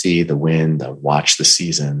I would see the wind, I would watch the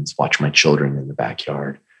seasons, watch my children in the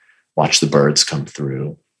backyard, watch the birds come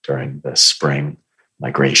through during the spring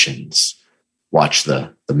migrations, watch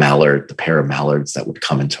the mallard, the pair of mallards that would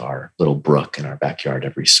come into our little brook in our backyard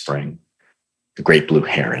every spring, the great blue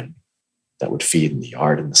heron that would feed in the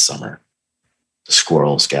yard in the summer, the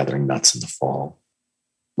squirrels gathering nuts in the fall,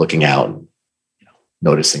 looking out and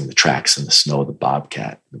noticing the tracks in the snow of the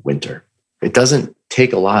bobcat in the winter. It doesn't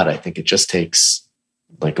take a lot. I think it just takes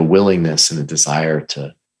like a willingness and a desire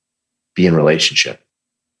to be in relationship.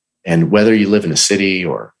 And whether you live in a city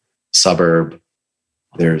or suburb,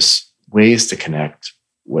 there's ways to connect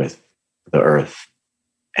with the earth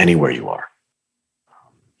anywhere you are.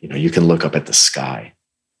 You can look up at the sky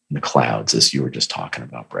and the clouds, as you were just talking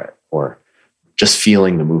about, Brett, or just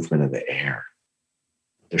feeling the movement of the air.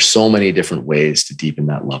 There's so many different ways to deepen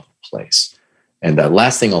that love of place. And the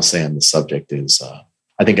last thing I'll say on the subject is,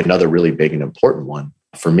 I think another really big and important one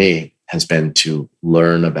for me has been to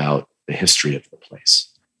learn about the history of the place.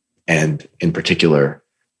 And in particular,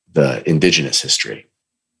 the indigenous history.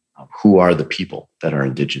 Who are the people that are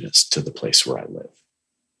indigenous to the place where I live?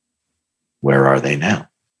 Where are they now?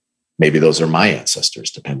 Maybe those are my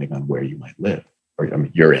ancestors, depending on where you might live, or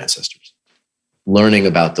your ancestors. Learning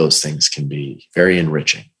about those things can be very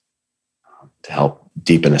enriching to help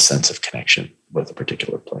deepen a sense of connection with a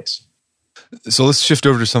particular place. So let's shift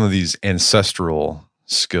over to some of these ancestral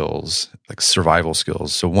skills, like survival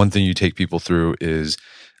skills. So one thing you take people through is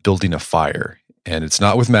building a fire. And it's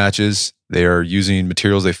not with matches. They are using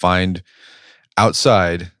materials they find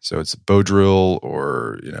outside. So it's a bow drill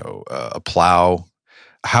or, a plow.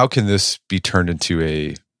 How can this be turned into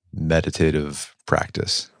a meditative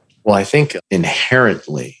practice? Well, I think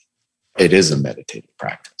inherently it is a meditative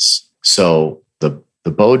practice. So the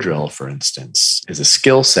bow drill, for instance, is a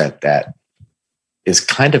skill set that is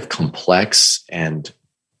kind of complex and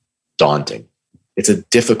daunting. It's a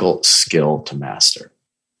difficult skill to master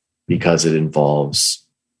because it involves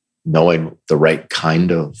knowing the right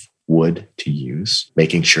kind of wood to use,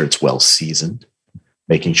 making sure it's well seasoned,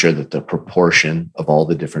 making sure that the proportion of all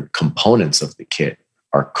the different components of the kit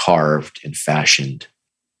are carved and fashioned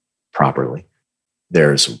properly.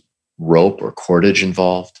 There's rope or cordage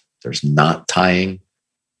involved. There's knot tying.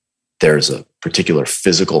 There's a particular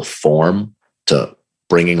physical form to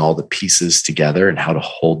bringing all the pieces together and how to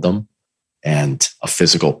hold them, and a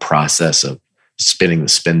physical process of spinning the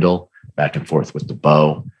spindle back and forth with the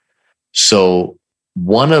bow. So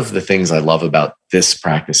one of the things I love about this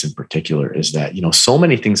practice in particular is that, so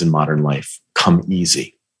many things in modern life come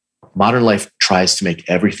easy. Modern life tries to make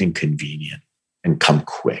everything convenient and come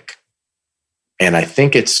quick. And I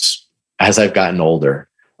think it's, as I've gotten older,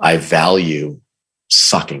 I value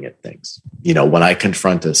sucking at things. When I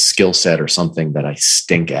confront a skill set or something that I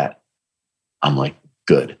stink at, I'm like,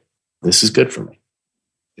 good. This is good for me.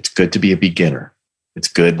 It's good to be a beginner. It's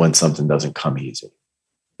good when something doesn't come easy,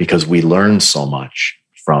 because we learn so much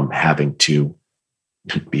from having to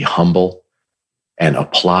be humble and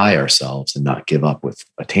apply ourselves and not give up with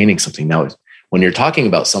attaining something. Now, when you're talking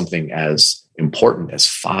about something as important as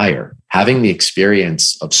fire, having the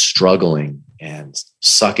experience of struggling and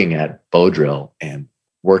sucking at bow drill and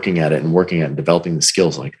working at it and developing the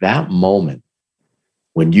skills, like that moment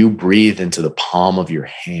when you breathe into the palm of your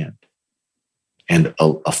hand and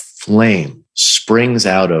a flame springs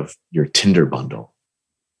out of your tinder bundle,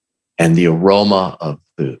 and the aroma of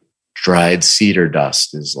the dried cedar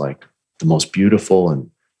dust is like the most beautiful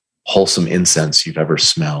and wholesome incense you've ever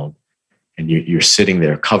smelled. and you're sitting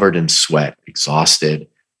there covered in sweat, exhausted,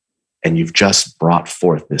 and you've just brought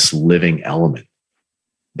forth this living element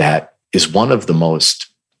that is one of the most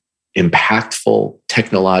impactful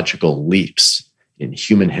technological leaps in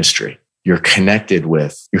human history. You're connected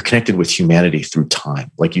with humanity through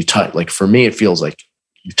time. Like for me, it feels like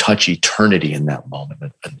you touch eternity in that moment,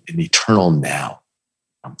 an eternal now,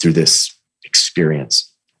 through this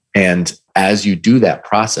experience. And as you do that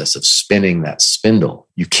process of spinning that spindle,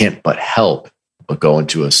 you can't but go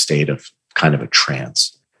into a state of kind of a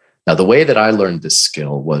trance. Now, the way that I learned this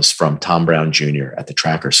skill was from Tom Brown Jr. at the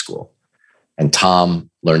Tracker School. And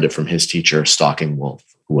Tom learned it from his teacher, Stalking Wolf,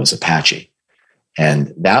 who was Apache.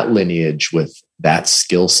 And that lineage with that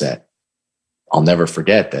skill set, I'll never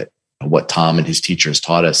forget that what Tom and his teachers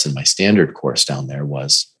taught us in my standard course down there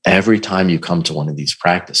was every time you come to one of these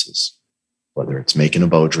practices, whether it's making a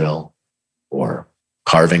bow drill or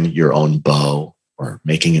carving your own bow or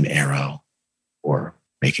making an arrow or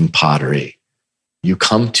making pottery, you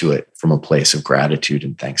come to it from a place of gratitude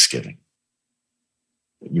and thanksgiving.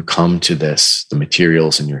 You come to this, the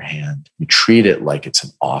materials in your hand, you treat it like it's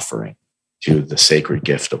an offering to the sacred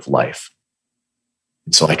gift of life.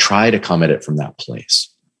 And so I try to come at it from that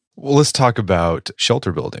place. Well, let's talk about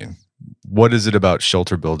shelter building. What is it about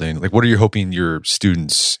shelter building? Like, what are you hoping your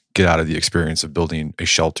students get out of the experience of building a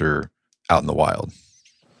shelter out in the wild?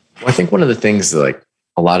 Well, I think one of the things that like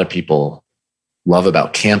a lot of people love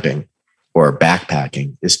about camping or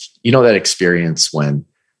backpacking is, that experience when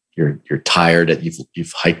you're tired,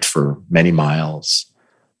 you've hiked for many miles,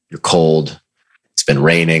 you're cold, it's been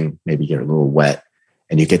raining, maybe you're a little wet,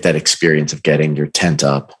 and you get that experience of getting your tent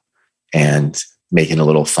up and making a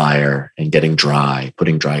little fire and getting dry,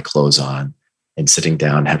 putting dry clothes on and sitting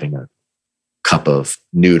down, having a cup of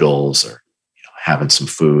noodles or having some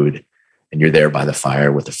food, and you're there by the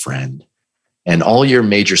fire with a friend. And all your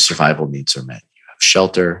major survival needs are met. You have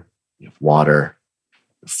shelter, you have water,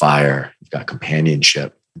 you have fire, you've got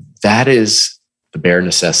companionship. That is the bare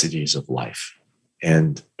necessities of life.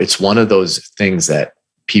 And it's one of those things that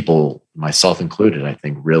people, myself included, I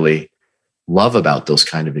think really love about those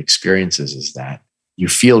kind of experiences is that you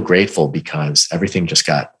feel grateful because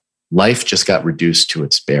life just got reduced to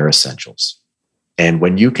its bare essentials. And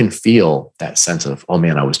when you can feel that sense of, oh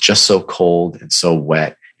man, I was just so cold and so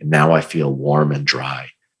wet, and now I feel warm and dry,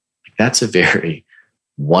 that's a very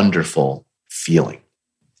wonderful feeling.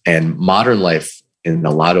 And modern life, in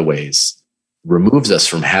a lot of ways, removes us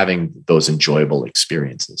from having those enjoyable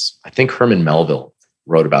experiences. I think Herman Melville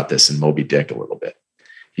wrote about this in Moby Dick a little bit.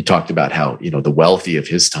 He talked about how, the wealthy of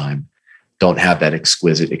his time don't have that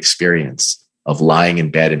exquisite experience of lying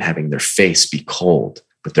in bed and having their face be cold,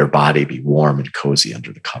 but their body be warm and cozy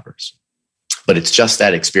under the covers. But it's just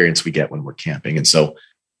that experience we get when we're camping. And so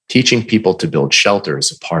teaching people to build shelter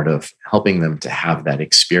is a part of helping them to have that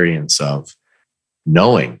experience of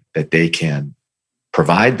knowing that they can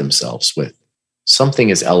provide themselves with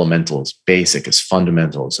something as elemental, as basic, as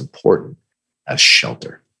fundamental, as important as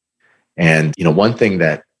shelter. And, one thing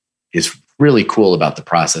that is really cool about the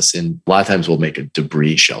process, and a lot of times we'll make a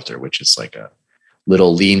debris shelter, which is like a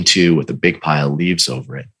little lean-to with a big pile of leaves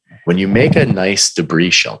over it. When you make a nice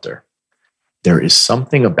debris shelter, there is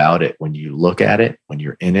something about it when you look at it, when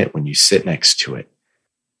you're in it, when you sit next to it,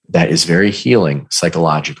 that is very healing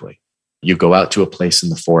psychologically. You go out to a place in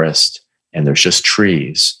the forest and there's just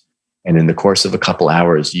trees. And in the course of a couple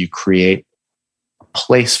hours, you create a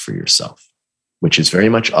place for yourself, which is very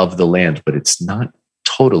much of the land, but it's not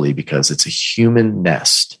totally, because it's a human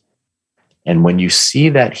nest. And when you see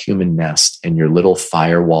that human nest and your little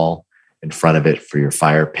firewall in front of it for your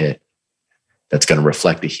fire pit, that's going to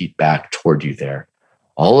reflect the heat back toward you there,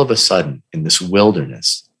 all of a sudden in this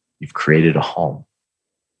wilderness, you've created a home.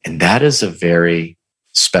 And that is a very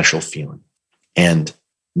special feeling. And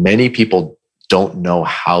many people don't know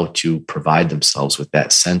how to provide themselves with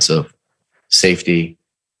that sense of safety,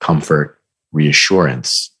 comfort,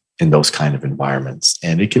 reassurance in those kind of environments.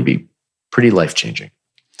 And it can be pretty life-changing.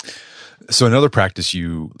 So another practice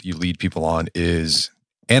you lead people on is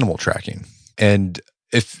animal tracking. And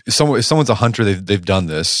if someone's a hunter, they've done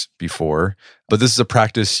this before, but this is a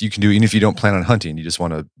practice you can do even if you don't plan on hunting. You just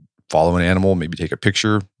want to follow an animal, maybe take a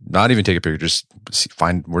picture, not even take a picture, just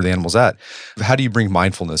find where the animal's at. How do you bring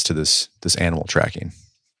mindfulness to this animal tracking?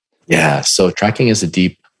 Yeah, so tracking is a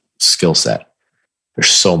deep skill set. There's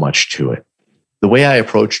so much to it. The way I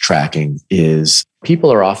approach tracking is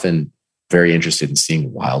people are often very interested in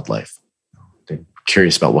seeing wildlife. They're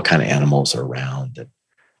curious about what kind of animals are around. And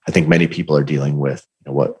I think many people are dealing with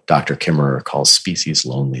what Dr. Kimmerer calls species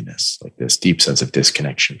loneliness, like this deep sense of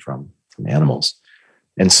disconnection from animals.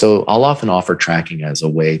 And so I'll often offer tracking as a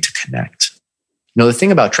way to connect. The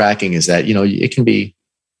thing about tracking is that, it can be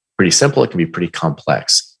pretty simple. It can be pretty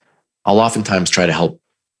complex. I'll oftentimes try to help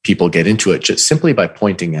people get into it just simply by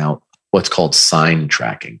pointing out what's called sign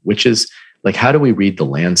tracking, which is like, how do we read the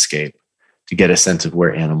landscape to get a sense of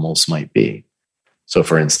where animals might be? So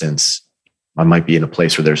for instance, I might be in a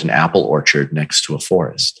place where there's an apple orchard next to a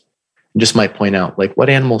forest, and just might point out, like, what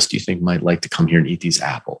animals do you think might like to come here and eat these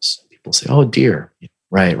apples? People say, oh, deer.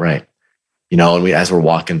 Right. And as we're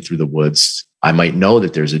walking through the woods, I might know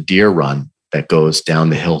that there's a deer run that goes down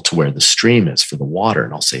the hill to where the stream is for the water.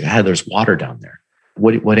 And I'll say, there's water down there.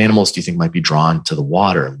 What animals do you think might be drawn to the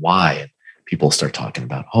water and why? And people start talking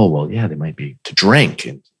about, oh, well, yeah, they might be to drink.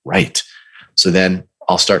 And right. So then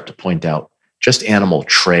I'll start to point out just animal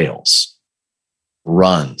trails,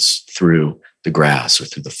 runs through the grass or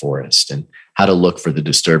through the forest, and how to look for the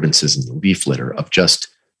disturbances in the leaf litter of just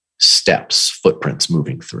steps, footprints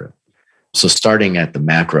moving through. So starting at the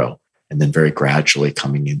macro and then very gradually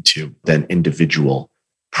coming into then individual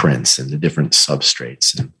prints and the different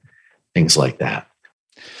substrates and things like that.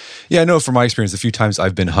 Yeah, I know from my experience, a few times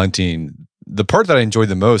I've been hunting, the part that I enjoyed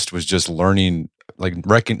the most was just learning how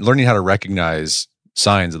to recognize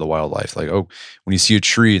signs of the wildlife. Like, oh, when you see a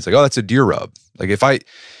tree, it's like, oh, that's a deer rub. Like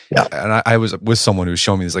I was with someone who was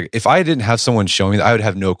showing me this, like, if I didn't have someone showing me, I would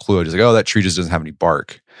have no clue. Just like, oh, that tree just doesn't have any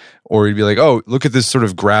bark. Or he'd be like, oh, look at this sort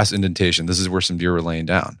of grass indentation. This is where some deer were laying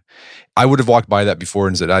down. I would have walked by that before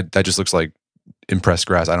and said, that just looks like impressed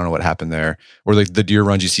grass. I don't know what happened there. Or like the deer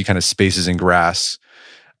runs, you see kind of spaces in grass.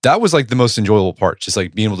 That was like the most enjoyable part. Just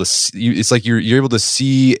like being able to see, it's like you're able to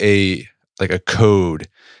see a code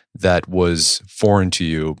that was foreign to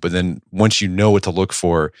you. But then once you know what to look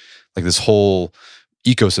for, like this whole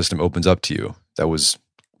ecosystem opens up to you. That was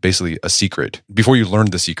basically a secret before you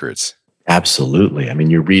learned the secrets. Absolutely. I mean,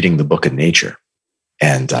 you're reading the book of nature.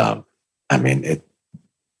 And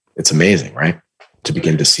it's amazing, right? To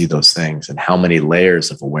begin to see those things and how many layers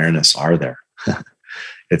of awareness are there.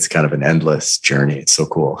 It's kind of an endless journey. It's so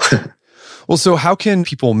cool. Well, so how can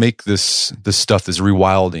people make this stuff, this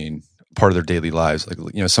rewilding, part of their daily lives?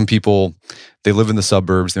 Like, some people, they live in the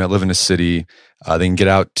suburbs, they might live in a city, they can get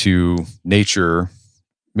out to nature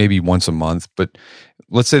maybe once a month, but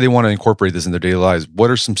let's say they want to incorporate this in their daily lives. What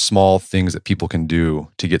are some small things that people can do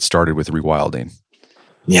to get started with rewilding?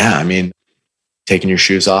 Yeah, I mean, taking your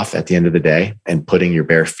shoes off at the end of the day and putting your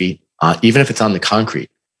bare feet on, even if it's on the concrete,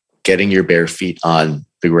 getting your bare feet on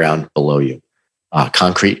the ground below you.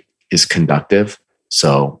 Concrete is conductive.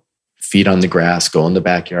 So feet on the grass, go in the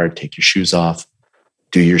backyard, take your shoes off,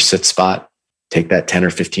 do your sit spot, take that 10 or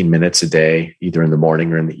 15 minutes a day, either in the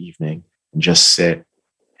morning or in the evening, and just sit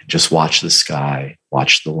and just watch the sky,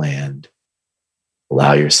 watch the land,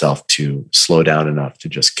 allow yourself to slow down enough to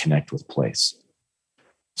just connect with place.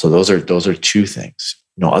 So those are two things.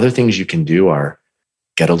 Other things you can do are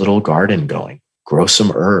get a little garden going, grow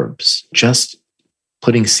some herbs, just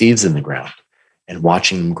putting seeds in the ground and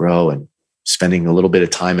watching them grow and spending a little bit of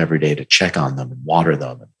time every day to check on them and water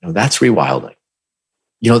them. That's rewilding.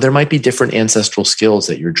 There might be different ancestral skills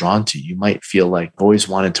that you're drawn to. You might feel like, I've always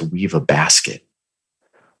wanted to weave a basket,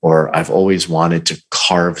 or I've always wanted to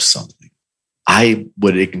carve something. I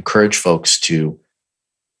would encourage folks to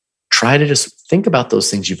try to just think about those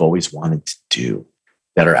things you've always wanted to do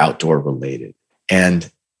that are outdoor related,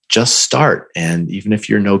 and just start. And even if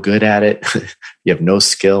you're no good at it, you have no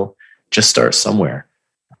skill, just start somewhere.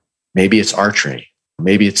 Maybe it's archery.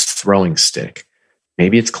 Maybe it's throwing stick.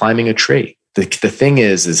 Maybe it's climbing a tree. The thing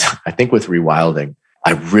is I think with rewilding,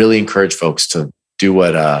 I really encourage folks to do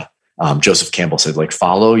what Joseph Campbell said, like,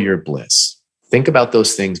 follow your bliss. Think about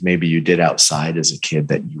those things maybe you did outside as a kid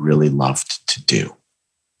that you really loved to do,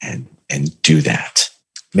 and do that.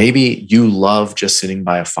 Maybe you love just sitting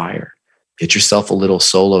by a fire. Get yourself a little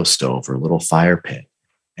solo stove or a little fire pit.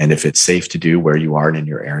 And if it's safe to do where you are and in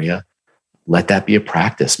your area, let that be a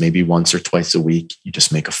practice. Maybe once or twice a week, you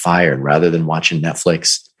just make a fire. And rather than watching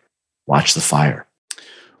Netflix, watch the fire.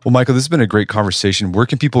 Well, Michael, this has been a great conversation. Where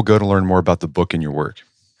can people go to learn more about the book and your work?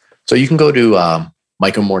 So you can go to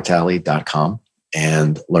michaelmortali.com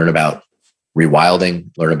and learn about rewilding,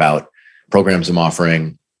 learn about programs I'm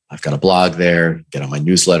offering. I've got a blog there, get on my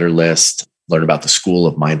newsletter list, learn about the School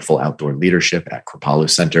of Mindful Outdoor Leadership at Kripalu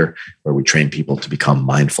Center, where we train people to become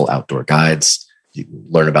mindful outdoor guides. You can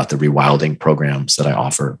learn about the rewilding programs that I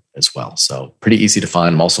offer as well. So pretty easy to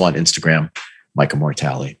find. I'm also on Instagram, Michael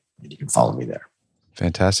Mortali, and you can follow me there.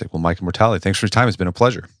 Fantastic. Well, Michael Mortali, thanks for your time. It's been a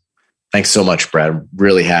pleasure. Thanks so much, Brad. I'm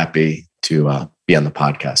really happy to be on the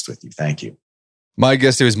podcast with you. Thank you. My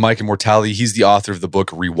guest today is Mike Immortale. He's the author of the book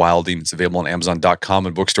Rewilding. It's available on Amazon.com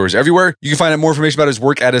and bookstores everywhere. You can find out more information about his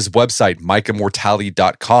work at his website,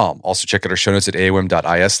 mikeimmortale.com. Also check out our show notes at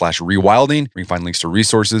aom.is/rewilding. We can find links to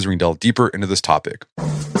resources. We can delve deeper into this topic.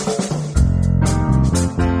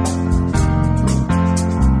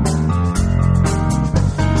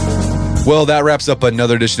 Well, that wraps up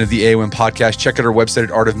another edition of the AOM podcast. Check out our website at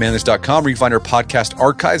artofmanliness.com where you can find our podcast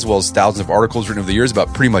archives as well as thousands of articles written over the years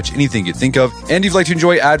about pretty much anything you think of. And if you'd like to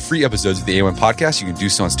enjoy ad-free episodes of the AOM podcast, you can do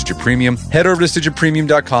so on Stitcher Premium. Head over to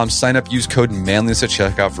stitcherpremium.com, sign up, use code manliness at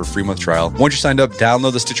checkout for a free month trial. Once you're signed up,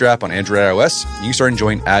 download the Stitcher app on Android and iOS, and you can start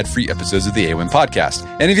enjoying ad-free episodes of the AOM podcast.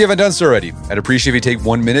 And if you haven't done so already, I'd appreciate if you take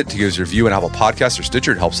 1 minute to give us a review on Apple Podcasts or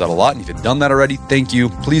Stitcher. It helps out a lot. And if you've done that already, thank you.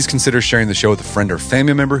 Please consider sharing the show with a friend or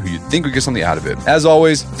family member who you think would get something out of it. As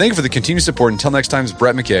always, thank you for the continued support. Until next time, it's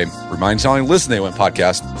Brett McKay. Remind you to listen to the AOM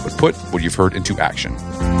podcast, but put what you've heard into action.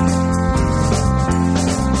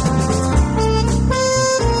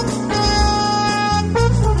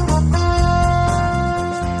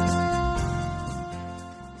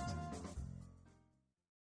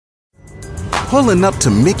 Pulling up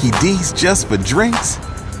to Mickey D's just for drinks?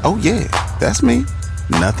 Oh yeah, that's me.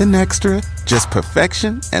 Nothing extra, just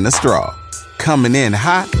perfection and a straw. Coming in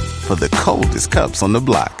hot for the coldest cups on the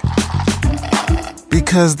block.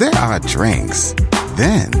 Because there are drinks.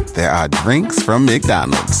 Then there are drinks from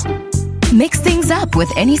McDonald's. Mix things up with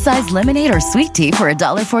any size lemonade or sweet tea for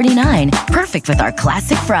 $1.49. Perfect with our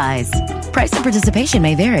classic fries. Price and participation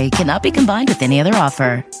may vary. Cannot be combined with any other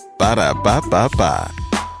offer. Ba-da-ba-ba-ba.